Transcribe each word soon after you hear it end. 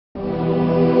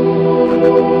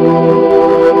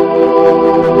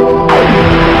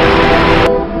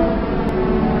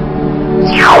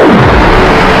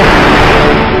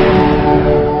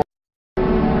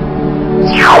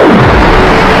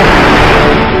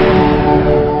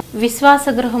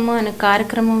విశ్వాసగృహము అనే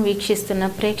కార్యక్రమం వీక్షిస్తున్న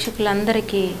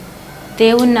ప్రేక్షకులందరికీ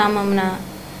దేవుని నామమున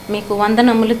మీకు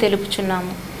వందనములు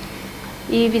తెలుపుచున్నాము.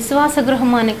 ఈ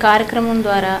విశ్వాసగృహము అనే కార్యక్రమం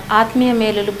ద్వారా ఆత్మీయ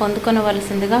మేలులు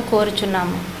పొందుకొనవలసిందిగా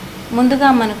కోరుచున్నాము.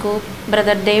 ముందుగా మనకు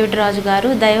బ్రదర్ డేవిడ్ రాజు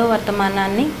గారు దైవ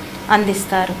వర్తమానాన్ని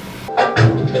అందిస్తారు.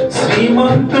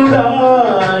 శ్రీమంతుడా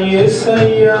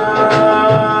యేసయ్యా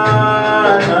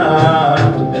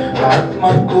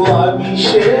ఆత్మకు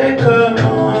అభిషేకమా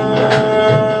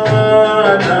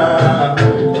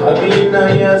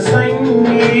అభినయ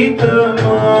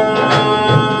సంగీతమా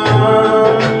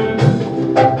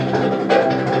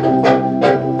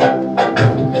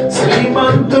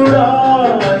శ్రీమంతుడా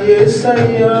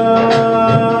యేసయ్యా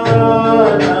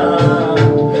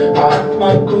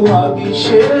ఆత్మకు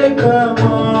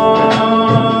అభిషేకమా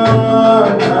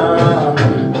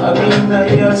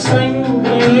అభినయ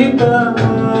సంగీతమా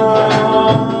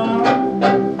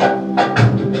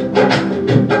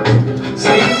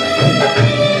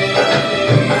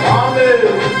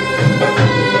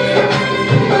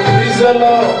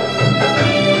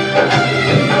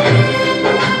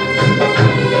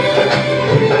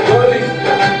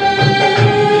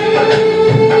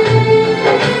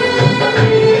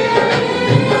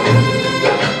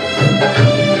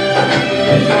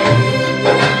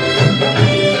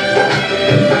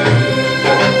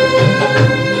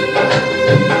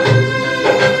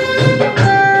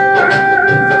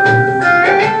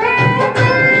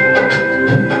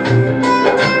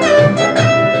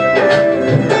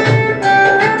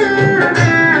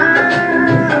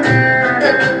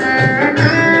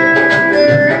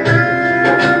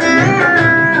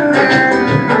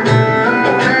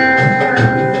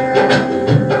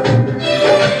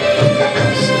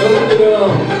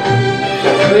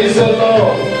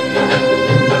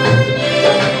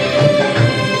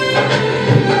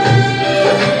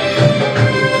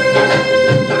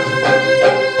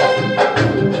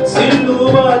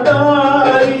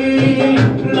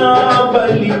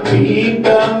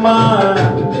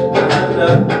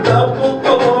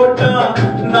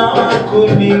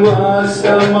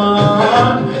నివాసమా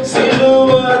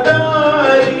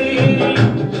సిలువదారి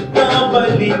నా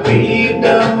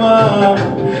బలిపీఠమా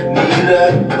నీ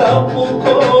రక్తపు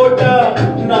కోట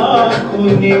నాకు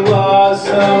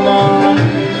నివాసమా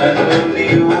నన్ను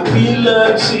నీవు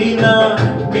పిలచిన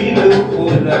పిలుపు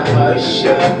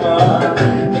రహస్యమా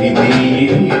ఇది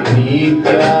నీ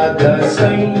త్యాగ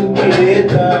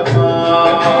సంకేతమా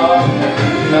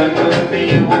నన్ను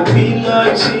నీవు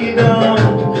పిలచిన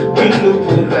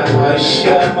పిలుపు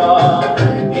రహస్యమా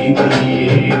ఇది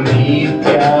నీ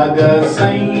త్యాగ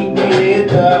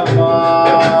సంకేతమా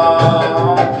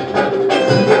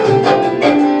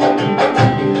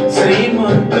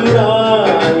శ్రీమంతుడా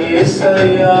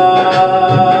యేసయ్యా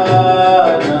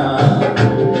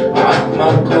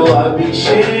ఆత్మకు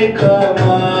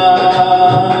అభిషేకమా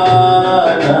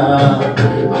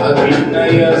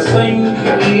అభినయ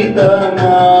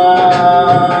సంగీతమా.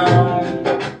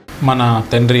 మన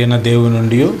తండ్రి అయిన దేవుని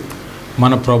నుండి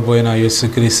మన ప్రభు అయిన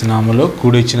యేసుక్రీస్తు నామములో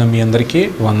కూడొచ్చిన మీ అందరికీ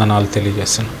వందనాలు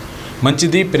తెలియజేస్తున్నాను.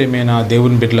 మంచిది ప్రియమైన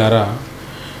దేవుని బిడ్డలారా,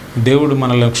 దేవుడు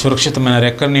మనల్ని సురక్షితమైన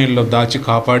రెక్క నీళ్ళలో దాచి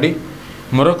కాపాడి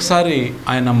మరొకసారి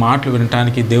ఆయన మాటలు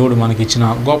వినటానికి దేవుడు మనకి ఇచ్చిన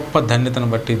గొప్ప ధన్యతను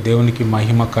బట్టి దేవునికి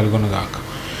మహిమ కలుగునుగాక.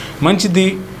 మంచిది,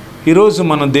 ఈరోజు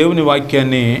మనం దేవుని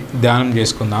వాక్యాన్ని ధ్యానం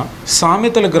చేసుకుందాం.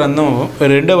 సామెతల గ్రంథం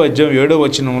 2వ అధ్యాయం 7వ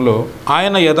వచనంలో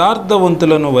ఆయన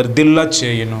యథార్థవంతులను వర్ధిల్లా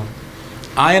చేయును,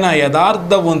 ఆయన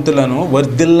యథార్థవంతులను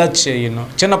వర్ధిల్లా చేయును.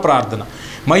 చిన్న ప్రార్థన.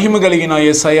 మహిమ కలిగిన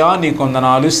యేసయ్యా నీ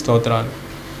వందనాలు స్తోత్రాలు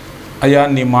అయ్యా.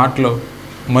 నీ మాటలు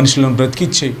మనుషులను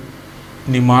బ్రతికిచ్చేయి.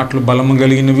 నీ మాటలు బలము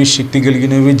కలిగినవి, శక్తి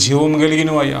కలిగినవి, జీవం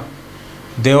కలిగినవి అయ్యా.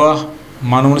 దేవా,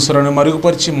 మనసులను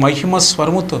మరుగుపరిచి మహిమ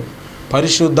స్వరముతో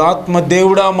పరిశుద్ధాత్మ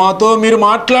దేవుడా మాతో మీరు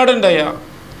మాట్లాడండి అయ్యా.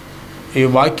 ఈ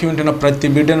వాక్యం వింటున్న ప్రతి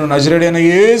బిడ్డను నజరేయుడైన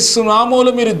యేసు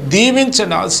నామములో మీరు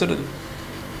దీవించండి, ఆశీర్వదించండి.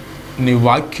 నీ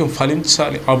వాక్యం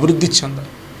ఫలించాలి, అభివృద్ధి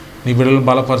చెందాలి. నీ బిడ్డలను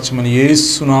బలపరచమని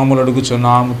యేసు నామములో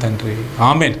అడుగుచున్నాము తండ్రి,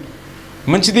 ఆమేన్.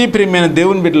 మంచిది ప్రియమైన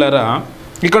దేవుని బిడ్డలారా,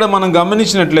 ఇక్కడ మనం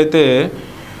గమనించినట్లయితే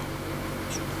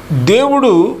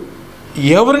దేవుడు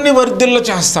ఎవరిని వర్ధిల్ల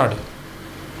చేస్తాడు?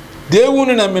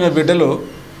 దేవుని నమ్మిన బిడ్డలు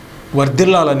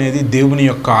వర్ధిల్లాలనేది దేవుని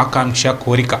యొక్క ఆకాంక్ష,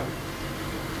 కోరిక.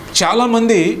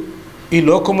 చాలామంది ఈ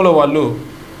లోకంలో వాళ్ళు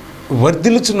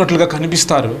వర్ధిల్లుచున్నట్లుగా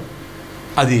కనిపిస్తారు.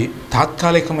 అది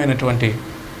తాత్కాలికమైనటువంటి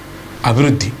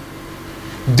అభివృద్ధి.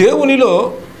 దేవునిలో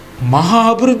మహా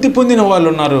అభివృద్ధి పొందిన వాళ్ళు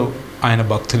ఉన్నారు, ఆయన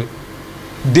భక్తులు.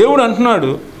 దేవుడు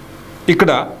అంటున్నాడు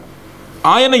ఇక్కడ,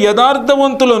 ఆయన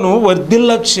యథార్థవంతులను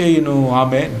వర్ధిల్ల చేయును.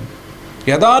 ఆమేన్.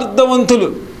 యథార్థవంతులు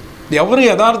ఎవరు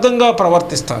యథార్థంగా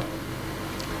ప్రవర్తిస్తారు,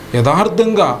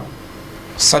 యథార్థంగా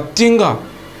సత్యంగా,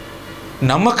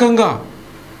 నమ్మకంగా,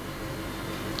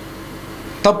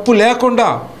 తప్పు లేకుండా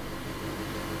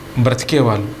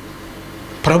బ్రతికేవాళ్ళు,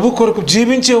 ప్రభు కొరకు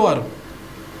జీవించేవారు,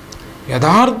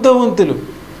 యథార్థవంతులు.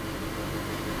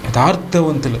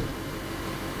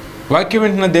 వాక్యం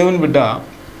వింటున్న దేవుని బిడ్డ,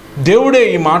 దేవుడే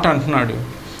ఈ మాట అంటున్నాడు,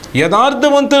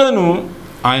 యథార్థవంతులను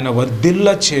ఆయన వర్ధిల్ల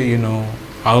చేయును.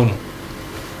 అవును,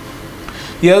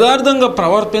 యథార్థంగా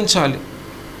ప్రవర్తించాలి.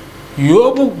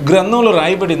 యోబు గ్రంథంలో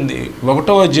రాయబడింది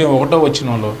 1వ అధ్యాయం 1వ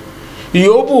వచనంలో,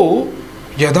 యోబు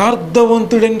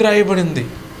యథార్థవంతుడని రాయబడింది.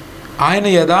 ఆయన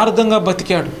యథార్థంగా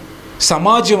బతికాడు.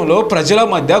 సమాజంలో, ప్రజల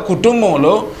మధ్య,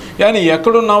 కుటుంబంలో ఆయన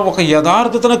ఎక్కడున్నా ఒక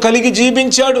యథార్థతను కలిగి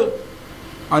జీవించాడు.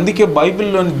 అందుకే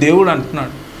బైబిల్లోని దేవుడు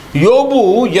అంటున్నాడు, యోబు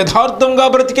యథార్థంగా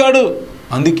బ్రతికాడు.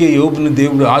 అందుకే యోబుని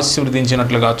దేవుడు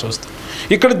ఆశీర్వదించినట్లుగా చూస్తాడు.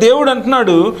 ఇక్కడ దేవుడు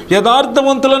అంటున్నాడు,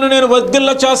 యథార్థవంతులను నేను వర్ధిల్ల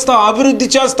చేస్తా, అభివృద్ధి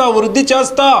చేస్తా, వృద్ధి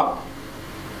చేస్తా.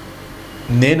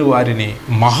 నేను వారిని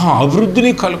మహా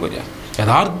అభివృద్ధిని కలుగజేస్తా.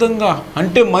 యథార్థంగా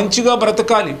అంటే మంచిగా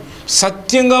బ్రతకాలి,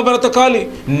 సత్యంగా బ్రతకాలి,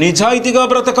 నిజాయితీగా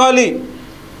బ్రతకాలి.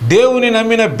 దేవుని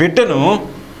నమ్మిన బిడ్డను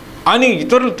అని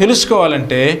ఇతరులు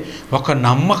తెలుసుకోవాలంటే ఒక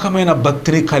నమ్మకమైన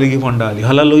భక్తిని కలిగి ఉండాలి.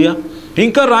 హల్లెలూయా.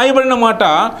 ఇంకా రాయబడిన మాట,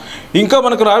 ఇంకా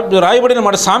మనకు రాయబడిన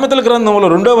మాట సామెతల గ్రంథంలో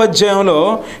 2వ అధ్యాయంలో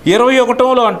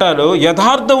 21లో అంటారు,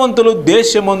 యథార్థవంతులు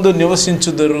దేశమందు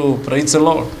నివసించుదురు. Praise the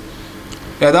lord.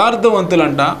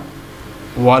 యథార్థవంతులంట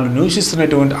వాళ్ళు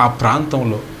నివసిస్తున్నటువంటి ఆ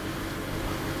ప్రాంతంలో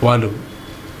వాళ్ళు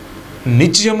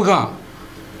నిత్యముగా,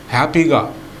 హ్యాపీగా,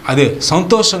 అదే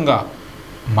సంతోషంగా,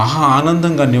 మహా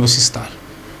ఆనందంగా నివసిస్తారు.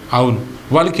 అవును,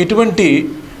 వాళ్ళకి ఎటువంటి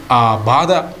ఆ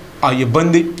బాధ, ఆ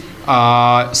ఇబ్బంది, ఆ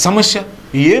సమస్య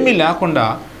ఏమీ లేకుండా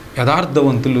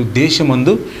యథార్థవంతులు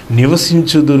దేశమందు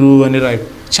నివసించుదురు అని రాయి.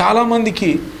 చాలామందికి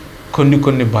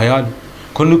కొన్ని భయాలు,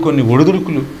 కొన్ని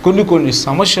ఒడిదుడుకులు, కొన్ని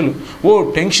సమస్యలు,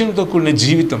 టెన్షన్తో కూడిన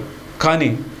జీవితం. కానీ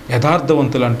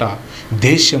యథార్థవంతులంట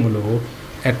దేశంలో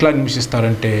ఎట్లా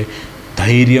నివసిస్తారంటే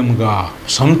ధైర్యంగా,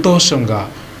 సంతోషంగా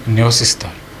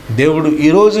నివసిస్తారు. దేవుడు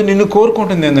ఈరోజు నిన్ను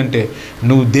కోరుకుంటుంది ఏంటంటే,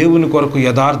 నువ్వు దేవుని కొరకు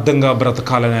యథార్థంగా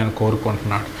బ్రతకాలని ఆయన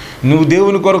కోరుకుంటున్నాడు. నువ్వు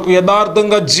దేవుని కొరకు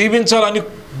యథార్థంగా జీవించాలని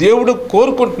దేవుడు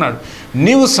కోరుకుంటున్నాడు.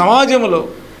 నీవు సమాజంలో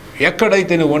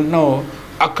ఎక్కడైతే నువ్వు ఉంటున్నావో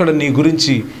అక్కడ నీ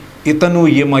గురించి ఇతను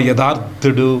ఏమ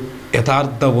యథార్థుడు,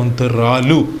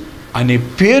 యథార్థవంతురాలు అనే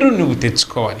పేరు నువ్వు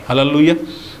తెచ్చుకోవాలి. హల్లెలూయా.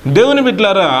 దేవుని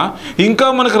బిడ్డలారా, ఇంకా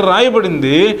మనకు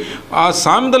రాయబడింది ఆ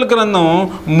సామెతల గ్రంథం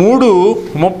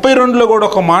 3:32లో కూడా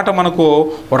ఒక మాట మనకు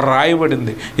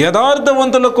రాయబడింది,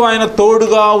 యథార్థవంతులకు ఆయన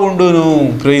తోడుగా ఉండును.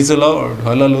 Praise the lord.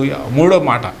 హల్లెలూయా. 3వ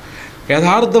మాట,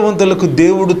 యథార్థవంతులకు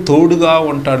దేవుడు తోడుగా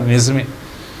ఉంటాడు. నిజమే.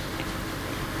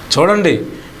 చూడండి,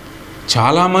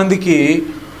 చాలామందికి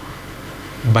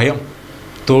భయం,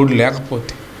 తోడు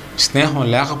లేకపోతే, స్నేహం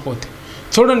లేకపోతే.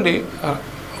 చూడండి,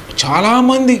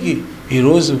 చాలామందికి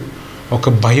ఈరోజు ఒక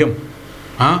భయం,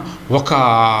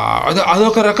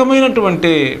 అదొక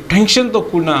రకమైనటువంటి టెన్షన్తో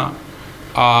కూడిన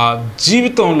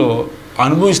జీవితంలో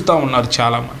అనుభవిస్తూ ఉన్నారు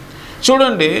చాలామంది.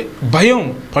 చూడండి, భయం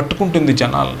పట్టుకుంటుంది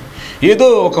జనాలను. ఏదో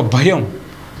ఒక భయం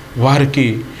వారికి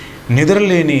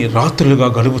నిద్రలేని రాత్రులుగా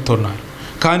గడుపుతున్నారు.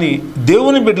 కానీ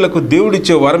దేవుని బిడ్డలకు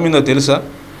దేవుడిచ్చే వరం ఏందో తెలుసా?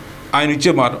 ఆయన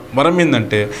ఇచ్చే వరం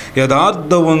ఏంటంటే,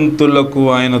 యథార్థవంతులకు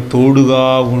ఆయన తోడుగా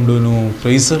ఉండును.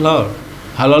 Praise the lord.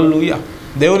 హల్లెలూయా.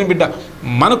 దేవుని బిడ్డ,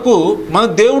 మన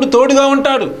దేవుడు తోడుగా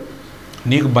ఉంటాడు.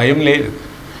 నీకు భయం లేదు,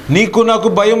 నాకు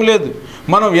భయం లేదు.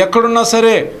 మనం ఎక్కడున్నా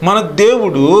సరే మన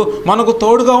దేవుడు మనకు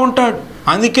తోడుగా ఉంటాడు.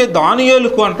 అందుకే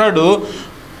దానియేలుకు అంటాడు,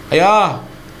 అయ్యా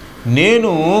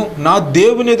నేను నా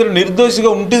దేవుని ఎదురు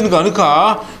నిర్దోషిగా ఉంటుంది కనుక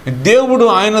దేవుడు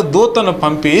ఆయన దూతను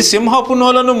పంపి సింహపు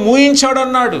నోలను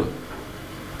మూయించాడన్నాడు.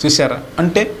 చూసారా?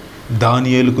 అంటే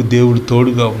దానియేలుకు దేవుడు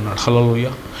తోడుగా ఉన్నాడు.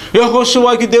 హల్లెలూయా.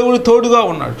 యెహోషువకి దేవుడు తోడుగా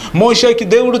ఉన్నాడు, మోషేకి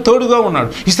దేవుడు తోడుగా ఉన్నాడు,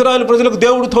 ఇశ్రాయేలు ప్రజలకు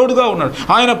దేవుడు తోడుగా ఉన్నాడు.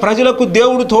 ఆయన ప్రజలకు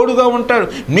దేవుడు తోడుగా ఉంటాడు.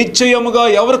 నిశ్చయముగా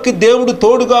ఎవరికి దేవుడు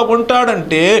తోడుగా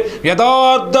ఉంటాడంటే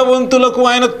యథార్థవంతులకు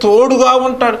ఆయన తోడుగా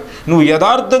ఉంటాడు. నువ్వు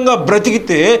యథార్థంగా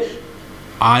బ్రతికితే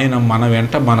ఆయన మన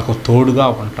వెంట మనకు తోడుగా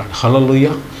ఉంటాడు.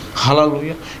 హల్లెలూయా.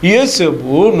 హల్లెలూయా.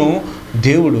 యోసేపును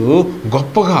దేవుడు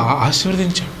గొప్పగా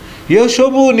ఆశీర్వదించాడు.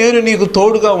 యోసేపు, నేను నీకు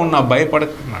తోడుగా ఉన్నా,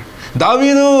 భయపడకన్నాడు.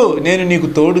 దావీదు, నేను నీకు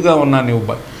తోడుగా ఉన్నా,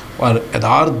 నువ్వు వారు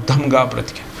యథార్థంగా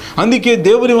బ్రతికారు. అందుకే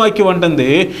దేవుని వాక్యం అంటుంది,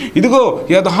 ఇదిగో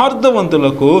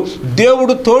యథార్థవంతులకు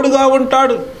దేవుడు తోడుగా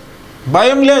ఉంటాడు.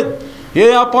 భయం లేదు, ఏ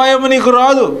అపాయము నీకు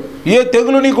రాదు, ఏ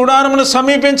తెగులు నీ గుడారమును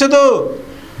సమీపించదు.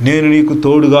 నేను నీకు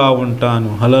తోడుగా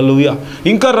ఉంటాను. హల్లెలూయా.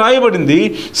 ఇంకా రాయబడింది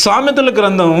సామెతల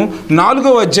గ్రంథం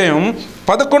 4వ అధ్యాయం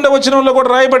 11వ వచనంలో కూడా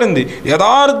రాయబడింది,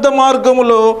 యథార్థ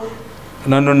మార్గములో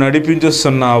నన్ను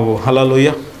నడిపించుస్తున్నావు.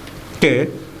 హల్లెలూయా. అంటే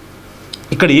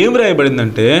ఇక్కడ ఏం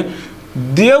రాయబడిందంటే,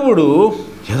 దేవుడు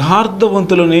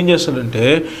యథార్థవంతులను ఏం చేస్తాడంటే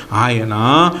ఆయన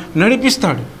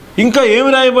నడిపిస్తాడు. ఇంకా ఏమి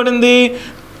రాయబడింది?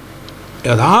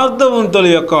 యథార్థవంతుల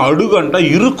యొక్క అడుగంట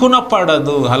ఇరుకున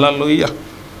పడదు. హల్లెలూయా,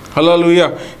 హల్లెలూయా.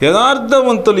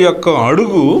 యథార్థవంతుల యొక్క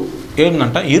అడుగు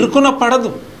ఏంటంట ఇరుకున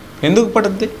పడదు. ఎందుకు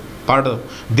పడద్ది? పడదు.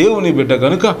 దేవుని బిడ్డ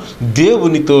కనుక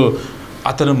దేవునితో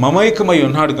అతను మమైకమై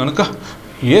ఉన్నాడు కనుక,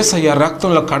 యేసయ్య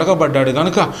రక్తంలో కడగబడ్డాడు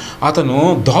కనుక, అతను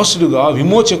దాసుడుగా,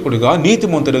 విమోచకుడిగా,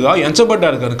 నీతిమంతుడిగా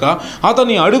ఎంచబడ్డాడు కనుక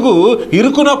అతని అడుగు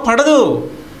ఇరుకున పడదు.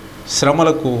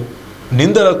 శ్రమలకు,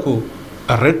 నిందలకు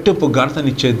రెట్టింపు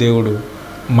ఘనతనిచ్చే దేవుడు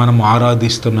మనం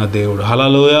ఆరాధిస్తున్న దేవుడు.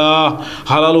 హల్లెలూయా,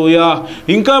 హల్లెలూయా.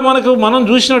 ఇంకా మనం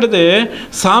చూసినట్టయితే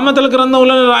సామెతల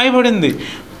గ్రంథంలో రాయబడింది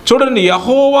చూడండి,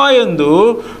 యెహోవా యందు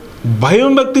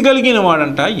భయం భక్తి కలిగిన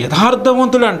వాడంట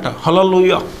యథార్థవంతుడంట.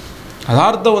 హల్లెలూయా.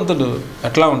 యథార్థవంతుడు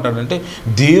ఎట్లా ఉంటాడంటే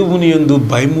దేవుని యందు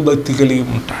భయం భక్తి కలిగి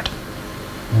ఉంటాడు.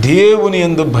 దేవుని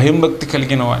యందు భయం భక్తి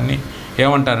కలిగిన వాడిని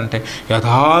ఏమంటారంటే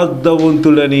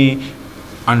యథార్థవంతుడని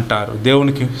అంటారు.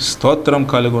 దేవునికి స్తోత్రం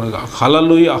కలుగునుగా.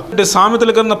 హల్లెలూయా. అంటే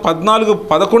సామెతల గ్రంథం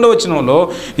 14:11 వచనంలో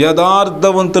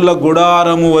యథార్థవంతుల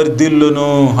గుడారము వర్ధిల్లును.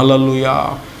 హల్లెలూయా,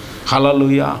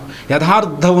 హల్లెలూయా.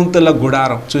 యథార్థవంతుల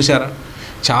గుడారం చూసారా?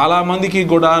 చాలామందికి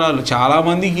గుడారాలు,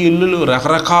 చాలామందికి ఇల్లులు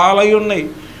రకరకాలై ఉన్నాయి.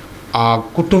 ఆ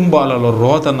కుటుంబాలలో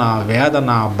రోదన,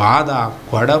 వేదన, బాధ,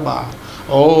 గొడవ,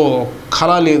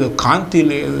 కళ లేదు, కాంతి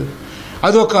లేదు.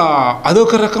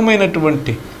 అదొక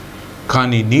రకమైనటువంటి.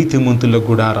 కానీ నీతిమంతుల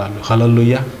గుడారాలు,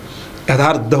 హల్లెలూయా,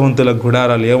 యథార్థవంతుల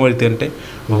గుడారాలు ఏమైతే అంటే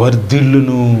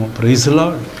వర్ధిల్లును. ప్రైజ్ ది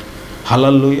లార్డ్,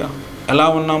 హల్లెలూయా. ఎలా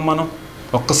ఉన్నాం మనం?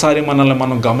 ఒక్కసారి మనల్ని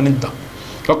మనం గమనిద్దాం.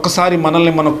 ఒక్కసారి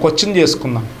మనల్ని మనం క్వశ్చన్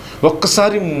చేసుకుందాం.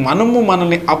 ఒక్కసారి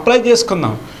మనల్ని అప్లై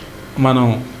చేసుకుందాం. మనం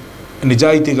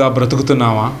నిజాయితీగా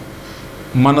బ్రతుకుతున్నావా?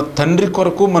 మన తండ్రి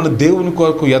కొరకు, మన దేవుని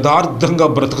కొరకు యథార్థంగా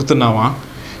బ్రతుకుతున్నావా?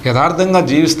 యథార్థంగా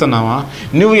జీవిస్తున్నావా?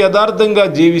 నువ్వు యథార్థంగా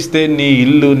జీవిస్తే నీ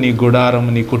ఇల్లు, నీ గుడారం,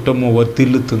 నీ కుటుంబం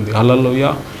వర్ధిల్లుతుంది.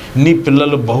 హల్లెలూయా. నీ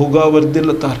పిల్లలు బహుగా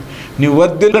వర్ధిల్లుతారు. నువ్వు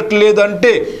వర్ధిల్లట్లేదు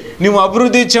అంటే, నువ్వు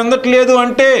అభివృద్ధి చెందట్లేదు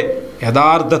అంటే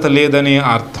యథార్థత లేదని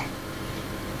అర్థం.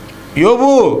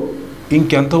 యోబు,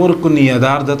 ఇంకెంతవరకు నీ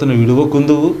యథార్థతను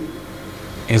విడువకుందువు?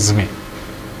 నిజమే.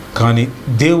 కానీ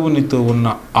దేవునితో ఉన్న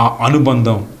ఆ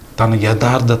అనుబంధం తన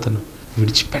యథార్థతను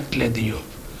విడిచిపెట్టలేదు యోబు.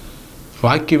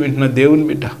 వాక్యం వింటున్న దేవుని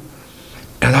బిడ్డ,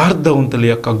 యథార్థవంతుల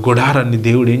యొక్క గుడారాన్ని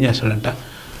దేవుడు ఏం చేస్తాడంట?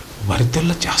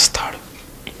 వర్ధిల్ల చేస్తాడు.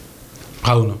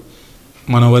 అవును,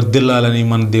 మనం వర్ధిల్లాలని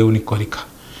మన దేవుని కోరిక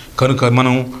కనుక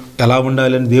మనం ఎలా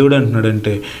ఉండాలని దేవుడు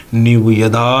అంటున్నాడంటే నీవు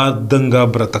యథార్థంగా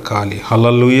బ్రతకాలి.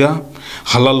 హల్లెలూయా,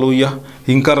 హల్లెలూయా.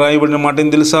 ఇంకా రాయబడిన మాట ఏం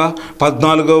తెలుసా?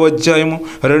 14వ అధ్యాయము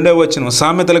 2వ వచనం,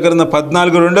 సామెతల గ్రంథం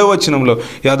 14:2 వచనంలో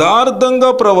యథార్థంగా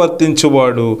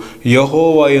ప్రవర్తించువాడు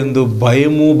యెహోవా యందు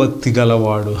భయము భక్తి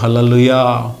గలవాడు. హల్లెలూయా.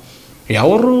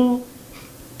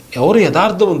 ఎవరు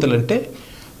యథార్థవంతులంటే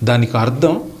దానికి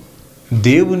అర్థం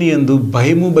దేవుని యందు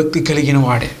భయము భక్తి కలిగిన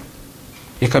వాడే.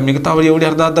 ఇక మిగతా ఎవడు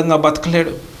యథార్థంగా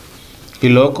బతకలేడు. ఈ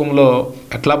లోకంలో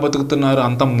ఎట్లా బతుకుతున్నారు?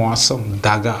 అంత మోసం,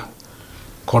 దగ,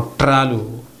 కుట్రాలు,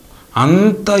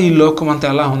 అంతా ఈ లోకం అంతా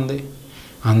ఎలా ఉంది?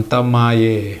 అంత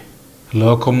మాయే.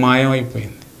 లోకం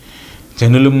మాయమైపోయింది.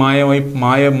 జనులు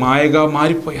మాయగా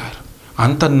మారిపోయారు.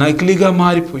 అంత నకిలీగా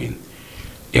మారిపోయింది.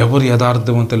 ఎవరు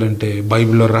యథార్థవంతులంటే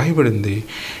బైబిల్లో రాయబడింది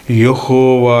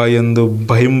యెహోవా యందు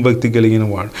భయం భక్తి కలిగిన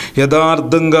వాడు,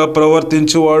 యథార్థంగా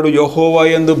ప్రవర్తించేవాడు యెహోవా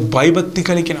యందు భయభక్తి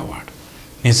కలిగిన వాడు.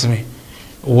 నిజమే.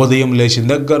 ఉదయం లేచిన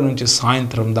దగ్గర నుంచి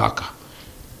సాయంత్రం దాకా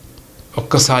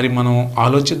ఒక్కసారి మనం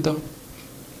ఆలోచిద్దాం.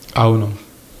 అవును,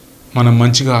 మనం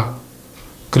మంచిగా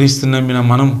క్రీస్తు నమ్మిన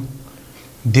మనం,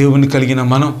 దేవుని కలిగిన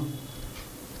మనం,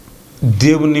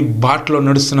 దేవుని బాటలో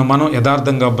నడుస్తున్న మనం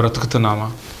యథార్థంగా బ్రతుకుతున్నామా?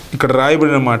 ఇక్కడ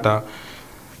రాయబడిన మాట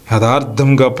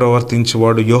యథార్థంగా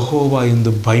ప్రవర్తించేవాడు యెహోవా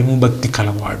యందు భయం భక్తి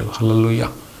కలవాడు. హల్లెలూయా.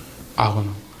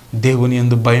 అవును, దేవుని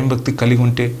యందు భయం భక్తి కలిగి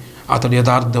ఉంటే అతడు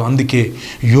యథార్థం. అందుకే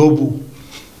యోబు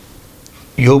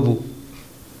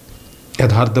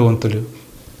యథార్థవంతుడు,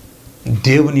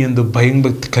 దేవుని యందు భయం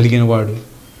భక్తి కలిగిన వాడు,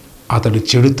 అతడు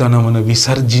చెడుతనమును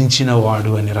విసర్జించిన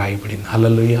వాడు అని రాయబడింది.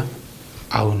 హల్లెలూయా.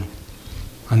 అవును,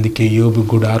 అందుకే యోబు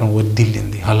గుడారం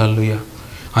వర్ధిల్లింది. హల్లెలూయా.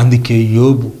 అందుకే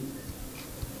యోబు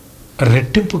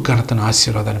రెట్టింపు ఘనతను,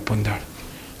 ఆశీర్వాదాన్ని పొందాడు.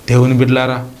 దేవుని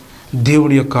బిడ్డలారా,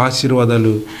 దేవుడి యొక్క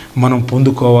ఆశీర్వాదాలు మనం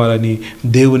పొందుకోవాలని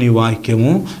దేవుని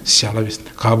వాక్యము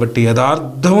సెలవిస్తుంది. కాబట్టి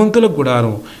యథార్థవంతుల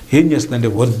గుడారం ఏం చేస్తుందంటే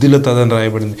వర్ధిల్లుతుందని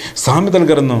రాయబడింది. సామెతల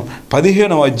గ్రంథం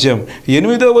 15వ అధ్యాయం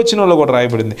 8వ వచనంలో కూడా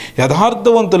రాయబడింది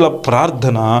యథార్థవంతుల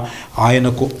ప్రార్థన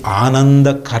ఆయనకు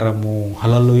ఆనందకరము.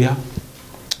 హల్లెలూయా,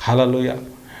 హల్లెలూయా.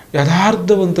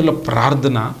 యథార్థవంతుల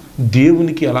ప్రార్థన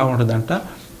దేవునికి ఎలా ఉంటుందంట?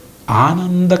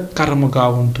 ఆనందకరముగా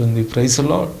ఉంటుంది. Praise the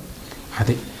lord.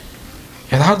 అది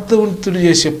యథార్థవంతుడు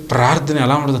చేసే ప్రార్థన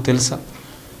ఎలా ఉంటుందో తెలుసా?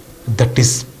 That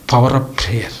is power of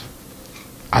prayer.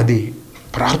 అది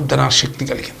ప్రార్థనా శక్తి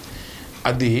కలిగింది,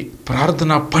 అది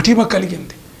ప్రార్థన పటిమ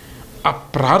కలిగింది. ఆ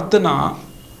ప్రార్థన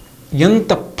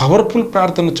ఎంత పవర్ఫుల్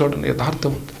ప్రార్థన చూడండి,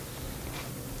 యథార్థవంతుడు.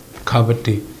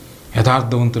 కాబట్టి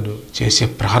యథార్థవంతుడు చేసే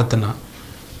ప్రార్థన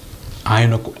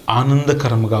ఆయనకు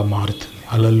ఆనందకరముగా మారుతుంది.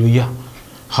 హల్లెలూయా,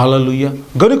 హల్లెలూయా.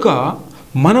 గనుక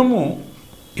మనము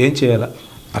ఏం చేయాలి?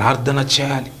 ప్రార్థన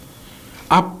చేయాలి.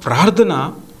 ఆ ప్రార్థన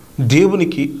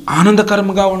దేవునికి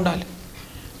ఆనందకరముగా ఉండాలి.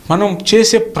 మనం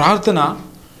చేసే ప్రార్థన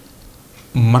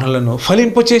మనలను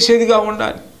ఫలింపచేసేదిగా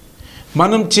ఉండాలి.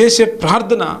 మనం చేసే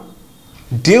ప్రార్థన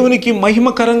దేవునికి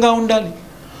మహిమకరంగా ఉండాలి.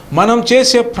 మనం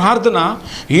చేసే ప్రార్థన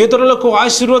ఇతరులకు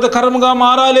ఆశీర్వాదకరంగా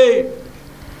మారాలి.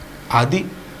 అది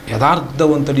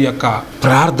యథార్థవంతుడి యొక్క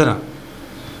ప్రార్థన.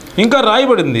 ఇంకా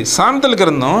రాయబడింది సామెతల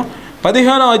గ్రంథం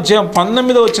 15వ అధ్యాయం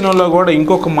 19వ వచనంలో కూడా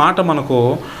ఇంకొక మాట మనకు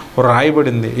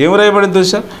రాయబడింది. ఏం రాయబడింది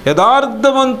తెలుసా?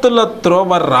 యథార్థవంతుల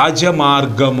త్రోవ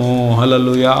రాజమార్గము.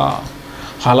 హల్లెలూయా,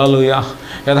 హల్లెలూయా.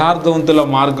 యథార్థవంతుల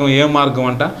మార్గం ఏ మార్గం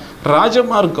అంట?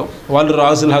 రాజమార్గం. వాళ్ళు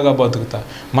రాజులాగా బతుకుతారు.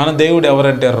 మన దేవుడు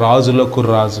ఎవరంటే రాజులకు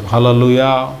రాజు.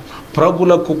 హల్లెలూయా,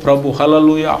 ప్రభులకు ప్రభు.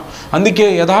 హల్లెలూయా. అందుకే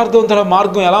యథార్థవంతుల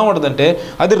మార్గం ఎలా ఉంటుందంటే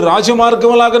అది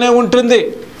రాజమార్గం లాగానే ఉంటుంది.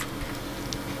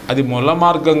 అది మొల్ల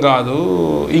మార్గం కాదు,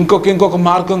 ఇంకొక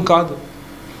మార్గం కాదు.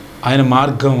 ఆయన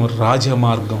మార్గం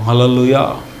రాజమార్గం. హల్లెలూయా.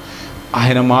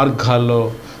 ఆయన మార్గాల్లో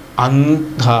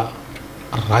అంత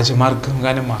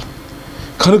రాజమార్గంగానే మారుతుంది.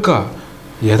 కనుక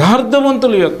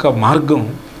యథార్థవంతుల యొక్క మార్గం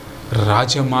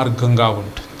రాజమార్గంగా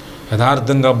ఉంటుంది.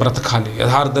 యథార్థంగా బ్రతకాలి,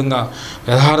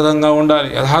 యథార్థంగా ఉండాలి,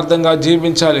 యథార్థంగా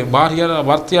జీవించాలి. భార్యల,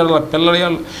 భర్తల, పిల్లల,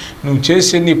 నువ్వు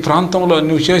చేసే నీ ప్రాంతంలో,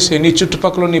 నువ్వు చేసే నీ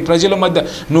చుట్టుపక్కల, నీ ప్రజల మధ్య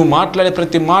నువ్వు మాట్లాడే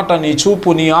ప్రతి మాట, నీ చూపు,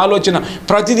 నీ ఆలోచన,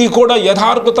 ప్రతిదీ కూడా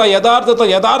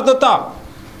యథార్థత.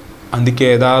 అందుకే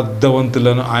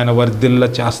యథార్థవంతులను ఆయన వర్ధిల్ల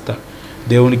చేస్తాడు.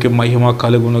 దేవునికి మహిమ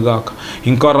కలుగునుగాక.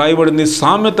 ఇంకా రాయబడింది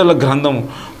సామెతల గ్రంథం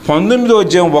 19వ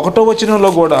అధ్యాయం 1వ వచనంలో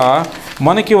కూడా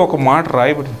మనకి ఒక మాట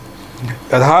రాయబడింది.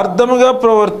 యథార్థముగా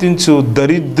ప్రవర్తించు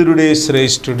దరిద్రుడే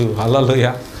శ్రేష్ఠుడు.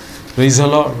 హల్లెలూయా, ప్రైజ్ ది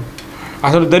లార్డ్.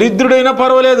 అసలు దరిద్రుడైనా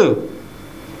పర్వాలేదు,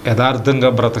 యథార్థంగా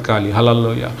బ్రతకాలి.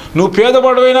 హల్లెలూయా. నువ్వు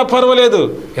పేదవాడవైనా పర్వాలేదు,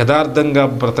 యథార్థంగా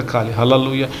బ్రతకాలి.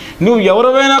 హల్లెలూయా. నువ్వు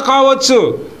ఎవరివైనా కావచ్చు,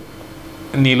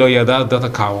 నీలో యథార్థత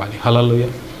కావాలి. హల్లెలూయా.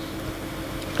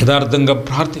 యథార్థంగా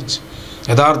ప్రార్థించు,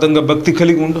 యథార్థంగా భక్తి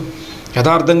కలిగి ఉండు,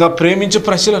 యథార్థంగా ప్రేమించు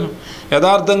ప్రజలను,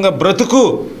 యథార్థంగా బ్రతుకు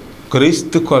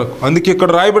క్రీస్తు కొరకు. అందుకే ఇక్కడ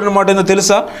రాయబడిన మాట ఏందో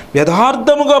తెలుసా?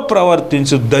 యథార్థముగా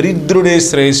ప్రవర్తించు దరిద్రుడే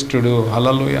శ్రేష్ఠుడు.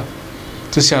 హల్లెలూయా.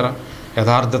 చూసారా?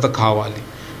 యథార్థత కావాలి.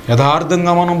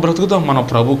 యథార్థంగా మనం బ్రతుకుదాం మన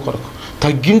ప్రభు కొరకు.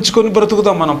 తగ్గించుకొని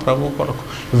బ్రతుకుదాం మనం ప్రభు కొరకు.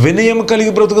 వినయం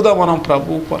కలిగి బ్రతుకుదాం మనం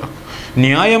ప్రభు కొరకు.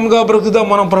 న్యాయంగా బ్రతుకుదాం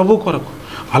మనం ప్రభు కొరకు.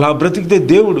 అలా బ్రతికితే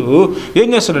దేవుడు ఏం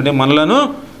చేస్తాడంటే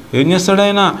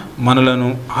మనలను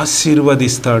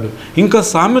ఆశీర్వదిస్తాడు. ఇంకా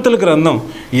సామెతల గ్రంథం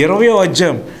 20వ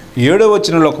అధ్యాయం 7వ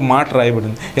వచనంలో ఒక మాట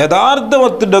రాయబడింది.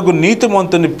 యథార్థవంతుడగు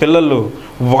నీతిమంతుని పిల్లలు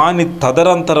వాని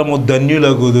తదనంతరము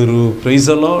ధన్యులగుదురు. ప్రైజ్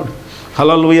ది లార్డ్,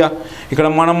 హల్లెలూయా. ఇక్కడ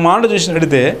మనం మాట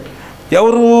చూసినట్లయితే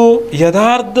ఎవరు?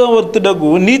 యథార్థవంతుడగు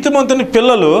నీతిమంతుని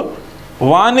పిల్లలు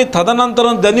వాని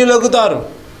తదనంతరం ధన్యులగుతారు.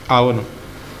 అవును,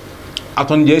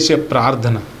 అతను చేసే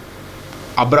ప్రార్థన,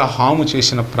 అబ్రహాము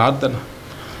చేసిన ప్రార్థన,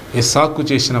 ఇస్సాకు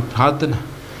చేసిన ప్రార్థన,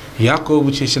 యాకోబు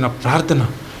చేసిన ప్రార్థన,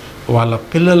 వాళ్ళ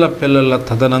పిల్లల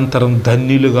తదనంతరం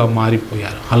ధన్యులుగా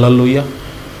మారిపోయారు. హల్లెలూయా.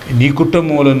 నీ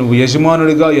కుటుంబంలో నువ్వు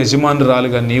యజమానుడిగా,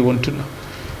 యజమానురాలుగా నీవు ఉంటున్నావు.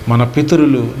 మన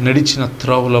పితరులు నడిచిన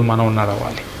త్రోవలో మనం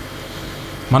నడవాలి.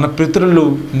 మన పితరులు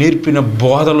నేర్పిన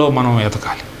బోధలో మనం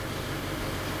ఎదగాలి.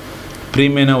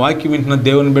 ప్రియమైన వాక్యం వింటున్న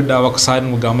దేవుని బిడ్డ, ఒకసారి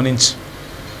నువ్వు గమనించు.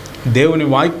 దేవుని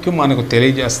వాక్యం మనకు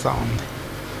తెలియజేస్తూ ఉంది.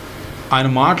 ఆయన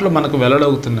మాటలు మనకు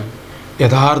వెల్లడవుతున్నాయి.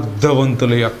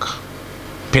 యథార్థవంతుల యొక్క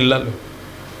పిల్లలు,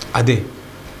 అదే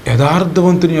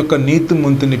యథార్థవంతుని యొక్క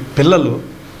నీతిమంతుని పిల్లలు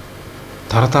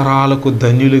తరతరాలకు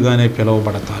ధన్యులుగానే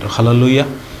పిలువబడతారు. హల్లెలూయా.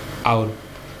 అవును,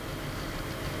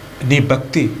 నీ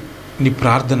భక్తి, నీ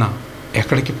ప్రార్థన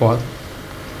ఎక్కడికి పోదు,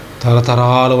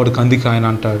 తరతరాల వరకు. అందుకే ఆయన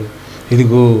అంటాడు,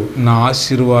 ఇదిగో నా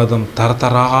ఆశీర్వాదం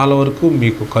తరతరాల వరకు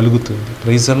మీకు కలుగుతుంది.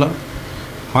 Praise the lord.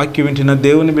 వాక్యం వింటున్న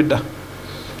దేవుని బిడ్డ,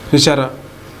 చూసారా?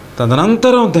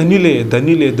 తదనంతరం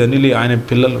ధన్యులే ఆయన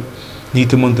పిల్లలు,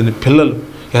 నీతిమంతుని పిల్లలు,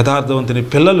 యథార్థవంతుని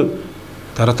పిల్లలు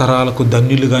తరతరాలకు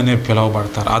ధన్యులుగానే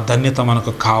పిలువబడతారు. ఆ ధన్యత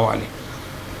మనకు కావాలి,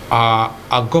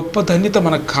 ఆ గొప్ప ధన్యత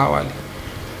మనకు కావాలి.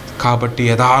 కాబట్టి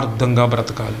యథార్థంగా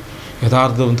బ్రతకాలి.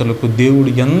 యథార్థవంతులకు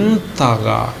దేవుడు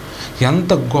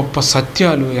ఎంత గొప్ప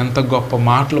సత్యాలు, ఎంత గొప్ప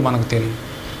మాటలు మనకు తెలియదు.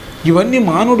 ఇవన్నీ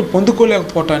మానవుడు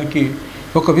పొందుకోలేకపోవటానికి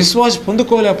ఒక విశ్వాసం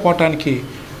పొందుకోలేకపోవటానికి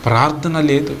ప్రార్థన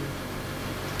లేదు.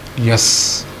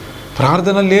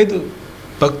 ప్రార్థన లేదు,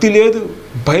 భక్తి లేదు,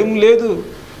 భయం లేదు,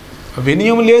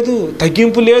 వినయం లేదు,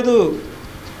 తగ్గింపు లేదు,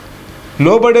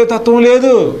 లోబడే తత్వం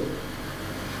లేదు,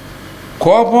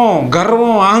 కోపం,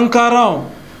 గర్వం, అహంకారం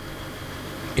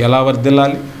ఎలా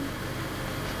వర్ధిల్లాలి?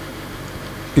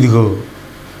 ఇదిగో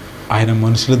ఆయన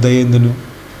మనుషుల దయందును,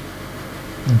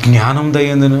 జ్ఞానం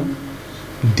దయందును,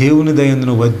 దేవుని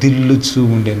దయందును వర్ధిల్లుచూ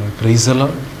ఉండేను. Praise the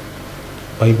lord.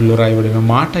 బైబిల్లో రాయబడిన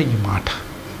మాట ఈ మాట.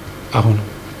 అవును,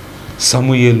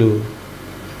 సమూయేలు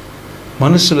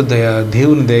మనుషుల దయ,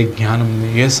 దేవుని దయ, జ్ఞానం,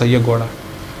 యేసయ్య కూడా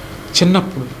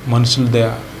చిన్నప్పుడు మనుషుల దయ,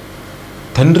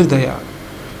 తండ్రి దయ,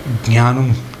 జ్ఞానం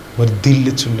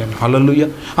వర్ధిల్లుచుండెను. హల్లెలూయా.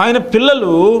 ఆయన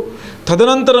పిల్లలు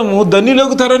తదనంతరము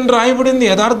ధన్యులగుతారని రాయబడింది.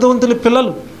 యథార్థవంతుల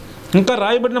పిల్లలు. ఇంకా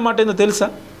రాయబడిన మాట ఏందో తెలుసా?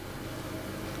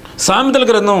 సామెతల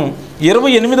గ్రంథం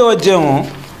 28వ అధ్యాయం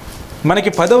మనకి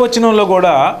 10వ వచనంలో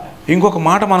కూడా ఇంకొక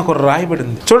మాట మనకు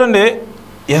రాయబడింది. చూడండి,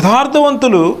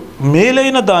 యథార్థవంతులు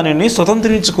మేలైన దానిని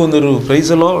స్వతంత్రించుకుందరు. Praise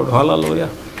the lord. హల్లెలూయా.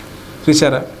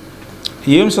 చూసారా,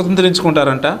 ఏం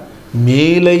స్వతంత్రించుకుంటారంట?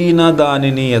 మేలైన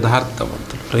దానిని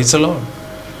యథార్థవంతులు. Praise the lord.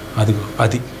 అదిగో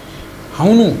అది.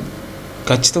 అవును,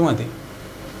 ఖచ్చితం. అది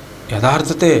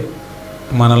యథార్థతే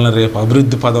మనల్ని రేపు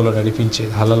అభివృద్ధి పదవులు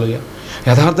నడిపించేది. హల్లెలూయా.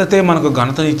 యథార్థతే మనకు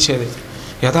ఘనతనిచ్చేది,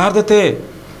 యథార్థతే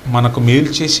మనకు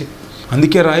మేలు చేసేది.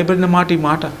 అందుకే రాయబడిన మాట ఈ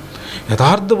మాట,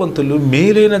 యథార్థవంతులు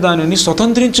మేలైన దానిని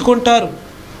స్వతంత్రించుకుంటారు.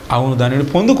 అవును, దానిని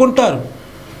పొందుకుంటారు.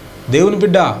 దేవుని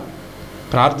బిడ్డ,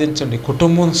 ప్రార్థించండి,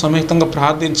 కుటుంబం సమేతంగా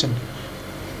ప్రార్థించండి,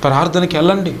 ప్రార్థనకి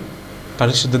వెళ్ళండి.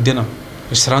 పరిశుద్ధ దినం,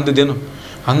 విశ్రాంతి దినం,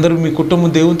 అందరూ మీ కుటుంబం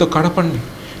దేవునితో గడపండి.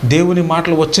 దేవుని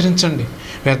మాటలు ఉచ్చరించండి.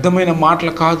 వ్యర్థమైన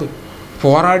మాటలు కాదు,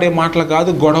 పోరాడే మాటలు కాదు,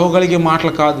 గొడవ కలిగే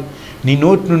మాటలు కాదు. నీ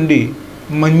నోటి నుండి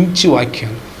మంచి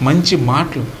వాక్యాలు, మంచి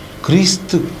మాటలు,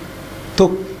 క్రీస్తుతో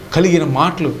కలిగిన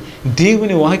మాటలు,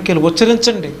 దేవుని వాక్యాలు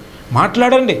ఉచ్చరించండి,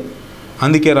 మాట్లాడండి.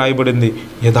 అందుకే రాయబడింది,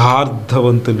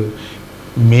 యథార్థవంతులు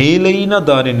మేలైన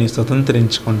దానిని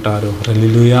స్వతంత్రించుకుంటారు.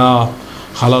 హల్లెలూయా,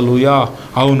 హల్లెలూయా.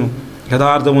 అవును,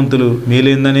 యథార్థవంతులు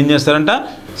మేలైన దాన్ని ఏం చేస్తారంట?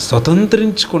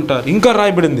 స్వతంత్రించుకుంటారు. ఇంకా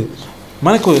రాయబడింది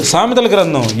మనకు సామెతల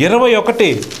గ్రంథం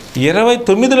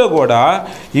 21:29లో కూడా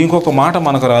ఇంకొక మాట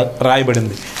మనకు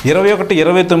రాయబడింది.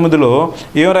 21:29లో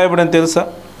ఏం రాయబడింది తెలుసా?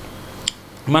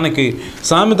 మనకి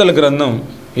సామెతల గ్రంథం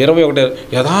 21,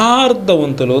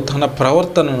 యథార్థవంతులు తన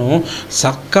ప్రవర్తనను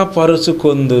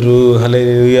చక్కపరుచుకొందురు.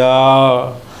 హల్లెలూయా,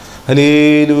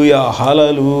 హల్లెలూయా,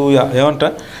 హల్లెలూయా. ఏమంట?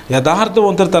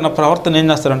 యథార్థవంతులు తన ప్రవర్తన ఏం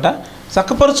చేస్తారంట?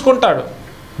 చక్కపరుచుకుంటాడు.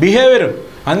 బిహేవియర్.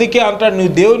 అందుకే అంటాడు,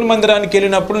 నువ్వు దేవుని మందిరానికి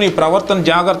వెళ్ళినప్పుడు నీ ప్రవర్తన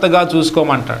జాగ్రత్తగా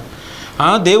చూసుకోమంటాడు.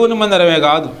 దేవుని మందిరమే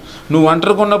కాదు, నువ్వు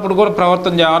ఒంటరికున్నప్పుడు కూడా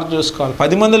ప్రవర్తన జాగ్రత్త చూసుకోవాలి.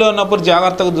 10 మందిలో ఉన్నప్పుడు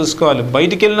జాగ్రత్తగా చూసుకోవాలి.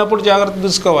 బయటికి వెళ్ళినప్పుడు జాగ్రత్త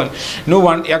చూసుకోవాలి. నువ్వు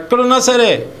ఎక్కడున్నా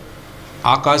సరే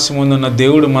ఆకాశం ముందున్న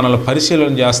దేవుడు మనల్ని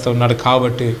పరిశీలన చేస్తూ ఉన్నాడు.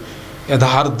 కాబట్టి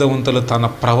యథార్థవంతులు తన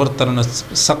ప్రవర్తనను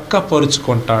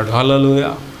చక్కపరుచుకుంటాడు.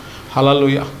 హల్లెలూయా,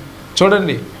 హల్లెలూయా.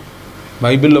 చూడండి,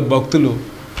 బైబిల్లో భక్తులు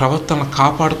ప్రవర్తన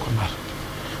కాపాడుకున్నారు.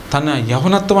 తన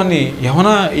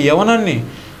యవనాన్ని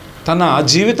తన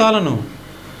జీవితాలను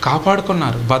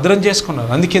కాపాడుకున్నారు, భద్రం చేసుకున్నారు.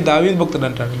 అందుకే దావీదు భక్తుడు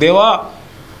అంటాడు, దేవా,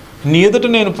 నీ ఎదుట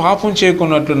నేను పాపం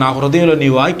చేయకున్నట్లు నా హృదయంలో నీ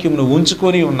వాక్యమును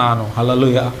ఉంచుకొని ఉన్నాను.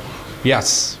 హల్లెలూయా.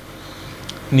 యస్,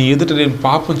 నీ ఎదుట నేను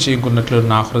పాపం చేయకున్నట్లు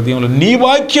నా హృదయంలో నీ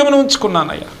వాక్యమును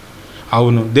ఉంచుకున్నానయ్యా.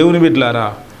 అవును, దేవుని బిడ్డలారా,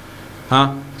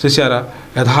 చూసారా,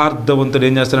 యథార్థవంతుడు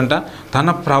ఏం చేస్తాడంట? తన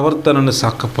ప్రవర్తనను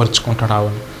చక్కపరుచుకుంటాడు.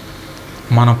 అవును,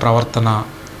 మన ప్రవర్తన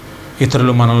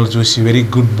ఇతరులు మనల్ని చూసి very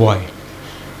good bye,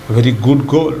 very good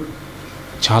girl,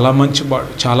 చాలా మంచివాడు,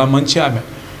 చాలా మంచి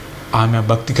ఆమె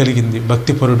భక్తి కలిగింది,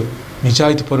 భక్తిపరుడు,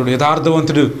 నిజాయితీపరుడు,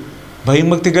 యథార్థవంతుడు,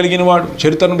 భయభక్తి కలిగిన వాడు,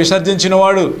 చరిత్రను విసర్జించిన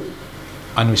వాడు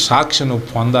అని సాక్షిను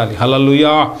పొందాలి.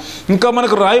 హల్లెలూయా. ఇంకా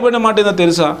మనకు రాయబడిన మాట ఏదో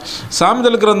తెలుసా?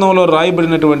 సామెతల గ్రంథంలో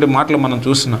రాయబడినటువంటి మాటలు మనం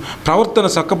చూస్తున్నాం. ప్రవర్తన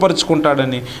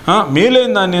చక్కపరుచుకుంటాడని,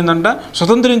 మేలైన దాన్ని ఏంటంట?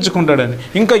 స్వతంత్రించుకుంటాడని.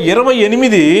 ఇంకా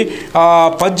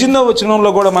 28:18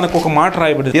 వచనంలో కూడా మనకు ఒక మాట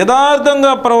రాయబడింది,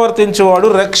 యథార్థంగా ప్రవర్తించేవాడు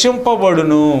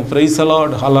రక్షింపబడును. Praise the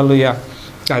lord. హల్లెలూయా.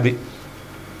 అది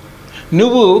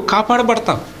నువ్వు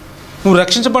కాపాడబడతావు, నువ్వు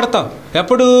రక్షించబడతావు.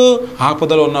 ఎప్పుడు?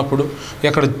 ఆపదలో ఉన్నప్పుడు,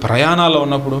 ఎక్కడ ప్రయాణాల్లో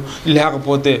ఉన్నప్పుడు,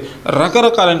 లేకపోతే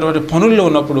రకరకాలైనటువంటి పనుల్లో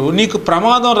ఉన్నప్పుడు నీకు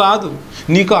ప్రమాదం రాదు,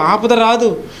 నీకు ఆపద రాదు,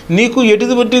 నీకు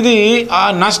ఎటువంటిది ఆ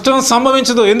నష్టం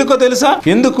సంభవించదు. ఎందుకో తెలుసా?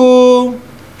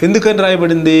 ఎందుకని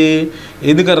రాయబడింది?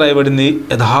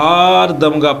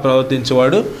 యథార్థంగా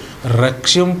ప్రవర్తించేవాడు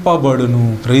రక్షింపబడును.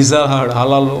 Praise the lord.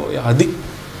 హల్లెలూయా. అది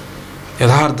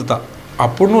యథార్థత.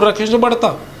 అప్పుడు నువ్వు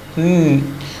రక్షించబడతావు.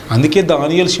 అందుకే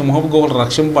దానియేలు సింహపు గుహలో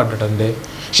రక్షింపబడ్డాడండి.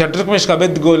 షడ్రక్ మేషక్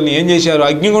అబేద్నెగోల్ని ఏం చేశారు?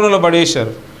 అగ్నిగుణంలో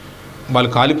పడేశారు. వాళ్ళు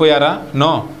కాలిపోయారా?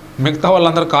 నో. మిగతా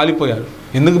వాళ్ళందరూ కాలిపోయారు.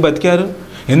 ఎందుకు బతికారు?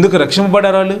 ఎందుకు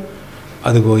రక్షింపబడారు వాళ్ళు?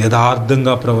 అదిగో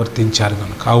యథార్థంగా ప్రవర్తించారు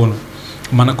కనుక. అవును,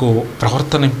 మనకు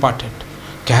ప్రవర్తన important,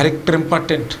 character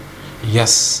important,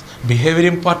 yes, behaviour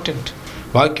important.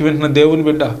 వాక్యం వింటున్న దేవుని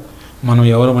బిడ్డ, మనం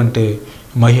ఎవరమంటే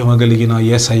మహిమ కలిగిన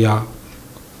యేసయ్య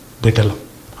బిడ్డలం.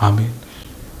 ఆమేన్.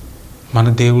 మన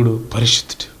దేవుడు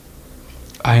పరిశుద్ధుడు,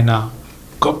 ఆయన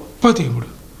గొప్ప దేవుడు.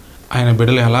 ఆయన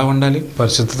బిడ్డలు ఎలా ఉండాలి?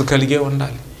 పరిశుద్ధత కలిగే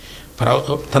ఉండాలి,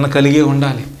 ప్రవర్తన కలిగే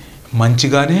ఉండాలి,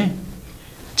 మంచిగానే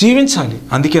జీవించాలి.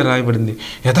 అందుకే రాయబడింది,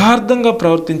 యథార్థంగా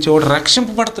ప్రవర్తించేవాడు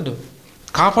రక్షింపబడతాడు,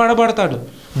 కాపాడబడతాడు,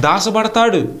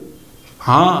 దాసబడతాడు.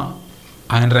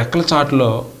 ఆయన రెక్కల చాటులో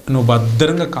నువ్వు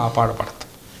భద్రంగా కాపాడబడతావు.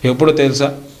 ఎప్పుడో తెలుసా?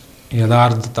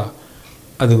 యథార్థత.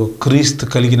 అదిగో క్రీస్తు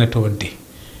కలిగినటువంటి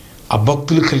ఆ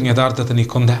భక్తులు కలిగిన యథార్థత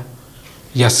నీకుందా?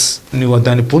 ఎస్, నువ్వు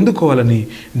దాన్ని పొందుకోవాలని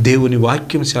దేవుని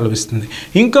వాక్యం సెలవిస్తుంది.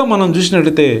 ఇంకా మనం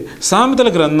చూసినట్లయితే సామెతల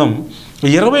గ్రంథం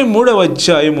 23వ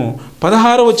అధ్యాయము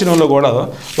 16వ వచనంలో కూడా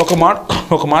ఒక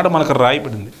మాట మనకు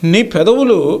రాయబడింది. నీ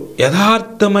పెదవులు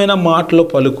యథార్థమైన మాటలు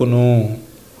పలుకును.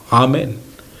 ఆమేన్.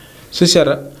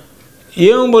 చూసారా?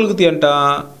 ఏం పలుకుతాయి అంట?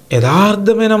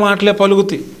 యథార్థమైన మాటలే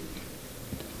పలుకుతాయి.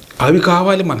 అవి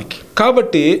కావాలి మనకి.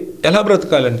 కాబట్టి ఎలా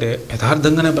బ్రతకాలంటే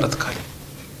యథార్థంగానే బ్రతకాలి.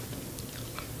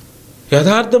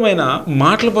 యథార్థమైన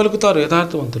మాటలు పలుకుతారు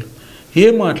యథార్థవంతులు. ఏ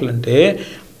మాటలంటే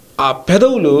ఆ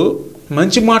పెదవులు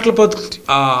మంచి మాటలు పలుకుతాయి,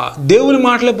 ఆ దేవుని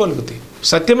మాటలే పలుకుతాయి,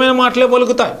 సత్యమైన మాటలే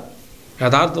పలుకుతాయి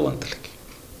యథార్థవంతులకి.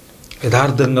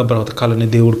 యథార్థంగా బ్రతకాలని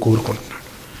దేవుడు కోరుకుంటున్నాడు.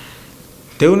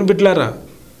 దేవుని బిడ్డలారా,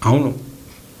 అవును,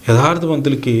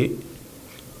 యథార్థవంతులకి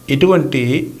ఇటువంటి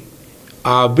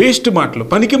ఆ వేస్ట్ మాటలు,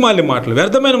 పనికిమాలిన మాటలు,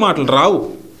 వ్యర్థమైన మాటలు రావు.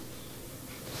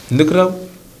 ఎందుకు రావు?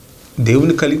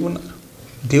 దేవుని కలిగి ఉన్నారు,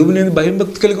 దేవుని భయం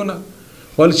భక్తి కలిగి ఉన్నారు.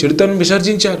 వాళ్ళు చెడుతనం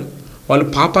విసర్జించారు, వాళ్ళు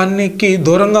పాపానికి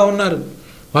దూరంగా ఉన్నారు,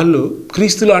 వాళ్ళు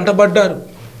క్రీస్తులో అంటబడ్డారు,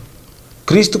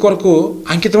 క్రీస్తు కొరకు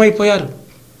అంకితమైపోయారు.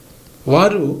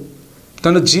 వారు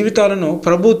తన జీవితాలను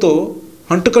ప్రభువుతో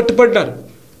అంటుకట్టుపడ్డారు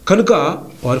కనుక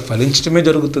వారు ఫలించడమే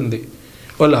జరుగుతుంది,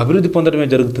 వాళ్ళు అభివృద్ధి పొందడమే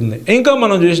జరుగుతుంది. ఇంకా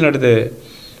మనం చూసినట్టయితే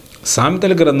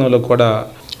సామెతల గ్రంథంలో కూడా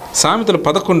సామెతలు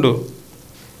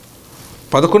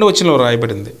 11వ వచనంలో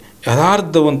రాయబడింది,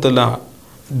 యథార్థవంతుల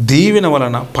దీవెన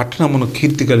వలన పట్టణమును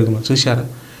కీర్తి కలుగును. చూశారా?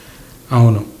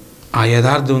 అవును, ఆ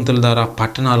యథార్థవంతుల ద్వారా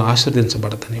పట్టణాలు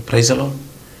ఆశీర్వదించబడతాయి. ప్రజలు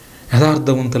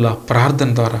యథార్థవంతుల ప్రార్థన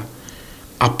ద్వారా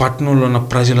ఆ పట్టణంలో ఉన్న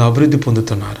ప్రజలు అభివృద్ధి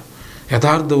పొందుతున్నారు.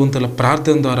 యథార్థవంతుల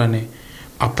ప్రార్థన ద్వారానే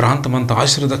ఆ ప్రాంతం అంతా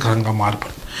ఆశీర్వాదకరంగా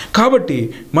మారిపడుతుంది. కాబట్టి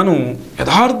మనం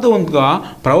యథార్థవంతుగా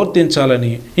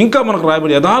ప్రవర్తించాలని ఇంకా మనకు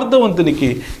రాయబడి, యథార్థవంతునికి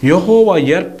యెహోవా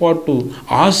ఏర్పాటు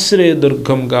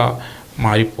ఆశ్రయదుర్గంగా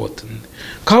మారిపోతుంది.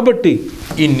 కాబట్టి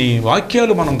ఇన్ని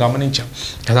వాక్యాలు మనం గమనించాం.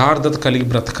 యథార్థత కలిగి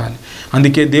బ్రతకాలి.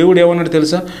 అందుకే దేవుడు ఏమన్నాడు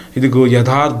తెలుసా? ఇదిగో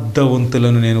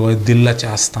యథార్థవంతులను నేను వర్ధిల్ల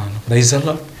చేస్తాను.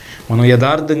 ప్రైజులో మనం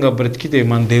యథార్థంగా బ్రతికితే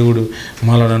మన దేవుడు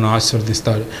మనలను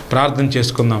ఆశీర్వదిస్తాడు. ప్రార్థన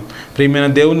చేసుకుందాం. ప్రియమైన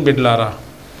దేవుని బిడ్డలారా,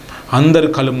 అందరూ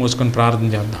కళ్ళు మూసుకొని ప్రార్థన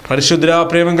చేద్దాం. పరిశుద్ధుడా,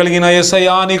 ప్రేమ కలిగిన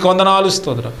యేసయ్యా, నీకు వందనాలు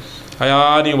స్తోత్రం. అయా,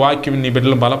 నీ వాక్యం నీ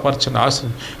బిడ్డలను బలపరచని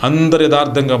ఆశ్రయం. అందరు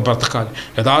యథార్థంగా బ్రతకాలి.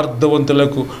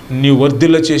 యథార్థవంతులకు నీ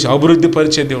వర్ధిల్ల చేసి అభివృద్ధి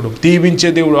పరిచే దేవుడు, దీవించే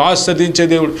దేవుడు, ఆస్వాదించే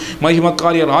దేవుడు, మహిమ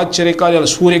కార్యాలు, ఆశ్చర్య కార్యాలు,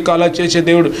 సూర్యకాలాలు చేసే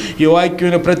దేవుడు. ఈ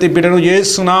వాక్యమైన ప్రతి బిడ్డను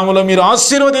యేసు నామములో మీరు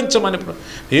ఆశీర్వదించమని,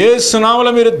 యేసు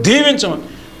నామములో మీరు దీవించమని.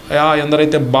 అయా,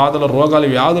 ఎందరైతే బాధలు, రోగాలు,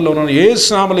 వ్యాధులు ఉన్నారో యేసు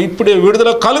నామములో ఇప్పుడే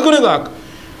విడుదల కలుగును గాక.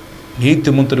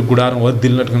 నీతిమంతుడి గుడారం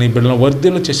వర్ధిల్లినట్టుగా నీ బిడ్డలను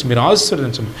వర్ధిల్ల చేసి మీరు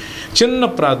ఆశీర్వదించమని చిన్న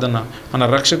ప్రార్థన మన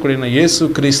రక్షకుడైన యేసు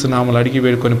క్రీస్తు నామములో అడిగి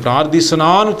వేడుకొని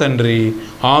ప్రార్థిస్తున్నాను తండ్రి.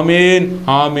 ఆమేన్,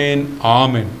 ఆమేన్,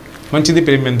 ఆమేన్. మంచిది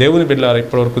ప్రేమ దేవుని బిడ్డలారా,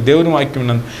 ఇప్పటివరకు దేవుని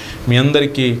వాక్యం మీ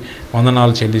అందరికీ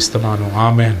వందనాలు చెల్లిస్తున్నాను.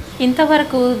 ఆమేన్.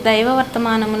 ఇంతవరకు దైవ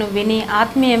వర్తమానమును విని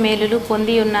ఆత్మీయ మేలులు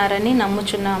పొంది ఉన్నారని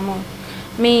నమ్ముచున్నాము.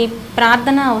 మీ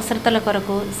ప్రార్థన అవసరతల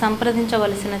కొరకు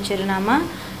సంప్రదించవలసిన చిరునామా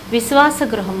విశ్వాస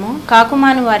గృహము,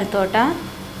 కాకుమాను వారి తోట,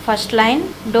 first line,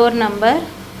 door number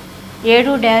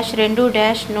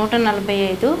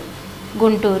 7-2-145,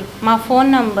 Guntur. మా ఫోన్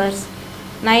నంబర్స్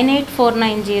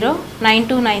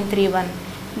 9849092931.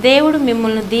 దేవుడు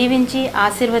మిమ్మల్ని దీవించి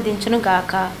ఆశీర్వదించును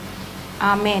గాక.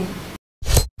 ఆమెన్.